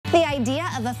The idea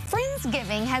of a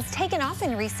Friendsgiving has taken off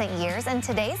in recent years, and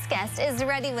today's guest is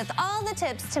ready with all the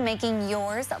tips to making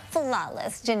yours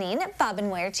flawless. Janine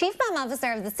Bobenware, Chief Mom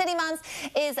Officer of the City Moms,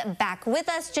 is back with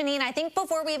us. Janine, I think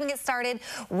before we even get started,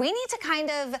 we need to kind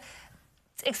of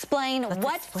explain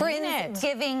what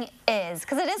Friendsgiving is,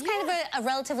 because it is kind of a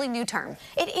relatively new term.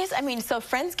 It is. I mean, so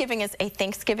Friendsgiving is a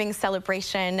Thanksgiving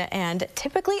celebration, and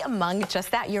typically among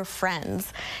just that, your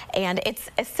friends. And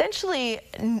it's essentially,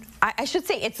 I should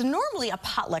say, it's normally a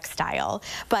potluck style,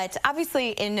 but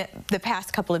obviously in the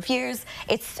past couple of years,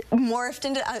 it's morphed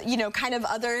into, kind of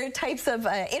other types of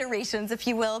iterations, if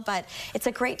you will, but it's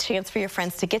a great chance for your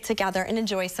friends to get together and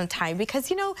enjoy some time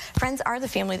because, friends are the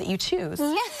family that you choose.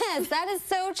 Yes, that is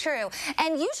so true.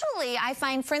 And usually I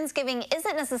find Friendsgiving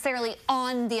isn't necessarily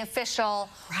on the official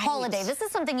holiday. This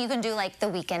is something you can do like the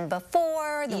weekend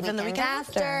before, the weekend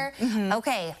after.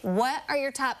 Okay, what are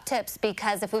your top tips?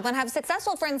 Because if we want to have a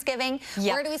successful Friendsgiving,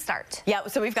 where do we start? Yeah,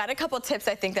 so we've got a couple tips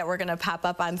I think that we're going to pop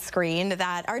up on screen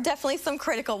that are definitely some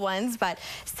critical ones, but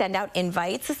send out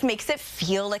invites. This makes it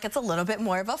feel like it's a little bit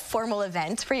more of a formal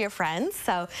event for your friends.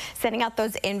 So sending out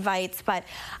those invites. But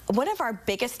one of our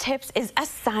biggest tips is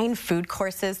assign food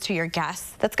courses to your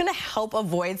guests. That's going to help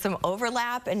avoid some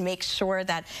overlap and make sure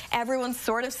that everyone's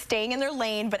sort of staying in their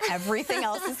lane, but everything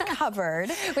else is covered.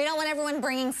 We don't want everyone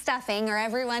bringing stuffing or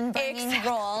everyone bringing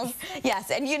rolls. Yes,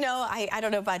 and I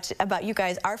don't know about you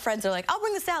guys. Our friends are like, I'll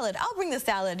bring the salad, I'll bring the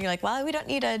salad. And you're like, well, we don't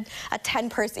need a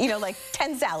 10-person, like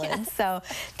 10 salads. So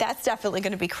that's definitely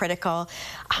going to be critical.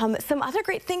 Some other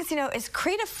great things, is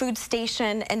create a food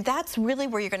station, and that's really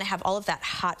where you're going to have all of that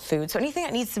hot food. So anything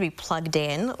that needs to be plugged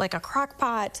in, like a crock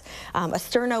pot, a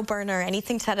sterno burner,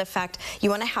 anything to that effect, you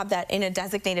want to have that in a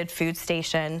designated food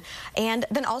station. And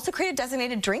then also create a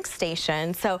designated drink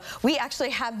station. So we actually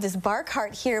have this bar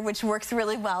cart here, which works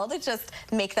really well to just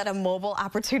make that a mobile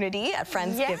opportunity at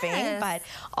Friendsgiving. But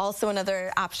also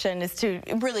another option is to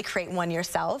really create one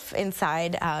yourself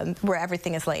inside where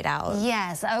everything is laid out.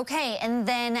 Yes, okay. And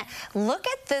then look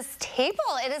at this table.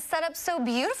 It is set up so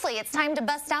beautifully. It's time to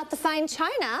bust out the fine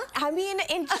china. I mean,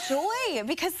 enjoy,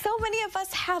 because so many of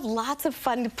us have lots of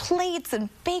fun plates and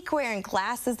bakeware and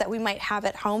glasses that we might have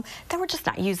at home that we're just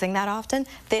not using that often.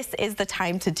 This is the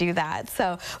time to do that.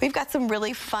 So we've got some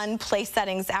really fun place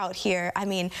settings out here. I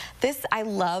mean, I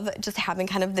love just having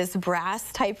kind of this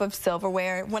brass type of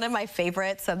silverware, one of my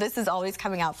favorites. So this is always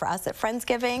coming out for us at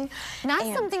Friendsgiving. Not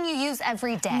something you use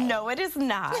every day. No, it is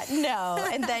not. No.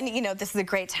 And then, this is a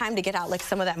great time to get out like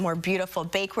some of that more beautiful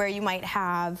bakeware you might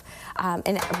have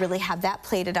and really have that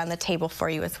plated on the table for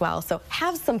you as well. So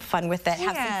have some fun with it.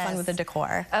 Have some fun with the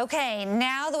decor. Okay,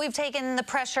 now that we've taken the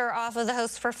pressure off of the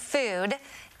host for food,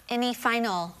 any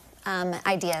final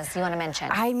ideas you want to mention?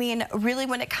 I mean, really,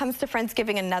 when it comes to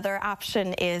Friendsgiving, another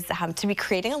option is to be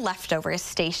creating a leftover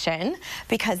station,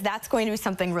 because that's going to be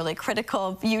something really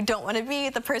critical. You don't want to be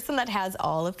the person that has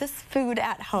all of this food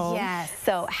at home. Yes.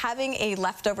 So having a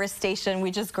leftover station,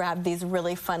 we just grab these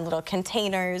really fun little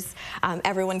containers.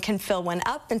 Everyone can fill one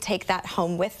up and take that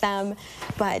home with them,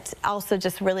 but also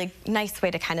just really nice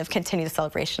way to kind of continue the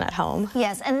celebration at home.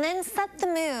 Yes, and then set the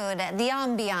mood, the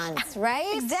ambiance,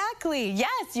 right? Exactly.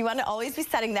 Yes, you want to always be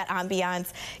setting that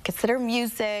ambiance. Consider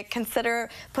music, consider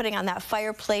putting on that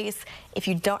fireplace. If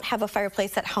you don't have a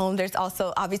fireplace at home, there's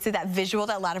also obviously that visual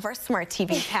that a lot of our smart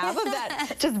TVs have of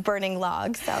that just burning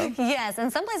log. So yes,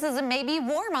 and some places it may be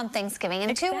warm on Thanksgiving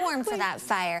and too warm for that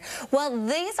fire. Well,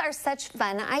 these are such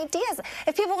fun ideas.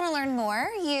 If people want to learn more,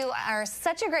 you are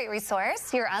such a great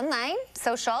resource. You're online,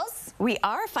 socials. We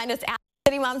are. Find us at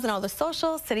City Moms and all the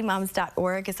socials.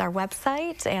 citymoms.org is our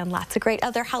website, and lots of great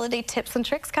other holiday tips and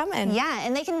tricks coming. Yeah,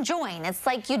 and they can join. It's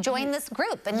like you join this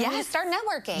group and you start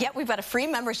networking. Yep, we've got a free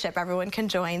membership everyone can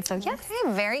join, so yes.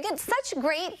 Okay, very good. Such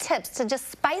great tips to just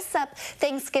spice up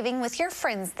Thanksgiving with your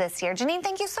friends this year. Janine,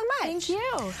 thank you so much. Thank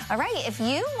you. All right, if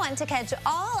you want to catch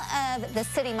all of the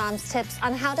City Moms tips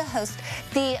on how to host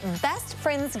the best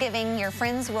Friendsgiving your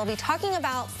friends will be talking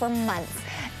about for months,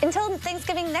 until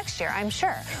Thanksgiving next year, I'm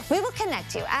sure, we will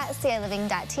connect you at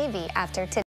CILiving.tv after today.